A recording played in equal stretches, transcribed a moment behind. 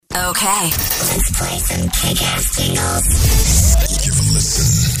Okay. Let's play some kick-ass jingles. Give a listen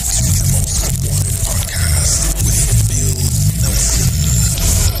to the Most Wanted podcast with Bill Nelson.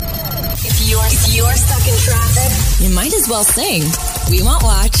 If you're stuck in traffic, you might as well sing. We won't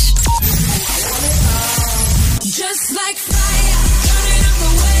watch. Just like fire, burning up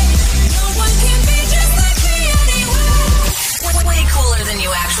the way. No one can be just like me anyway. Way cooler than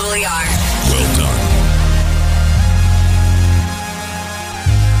you actually are.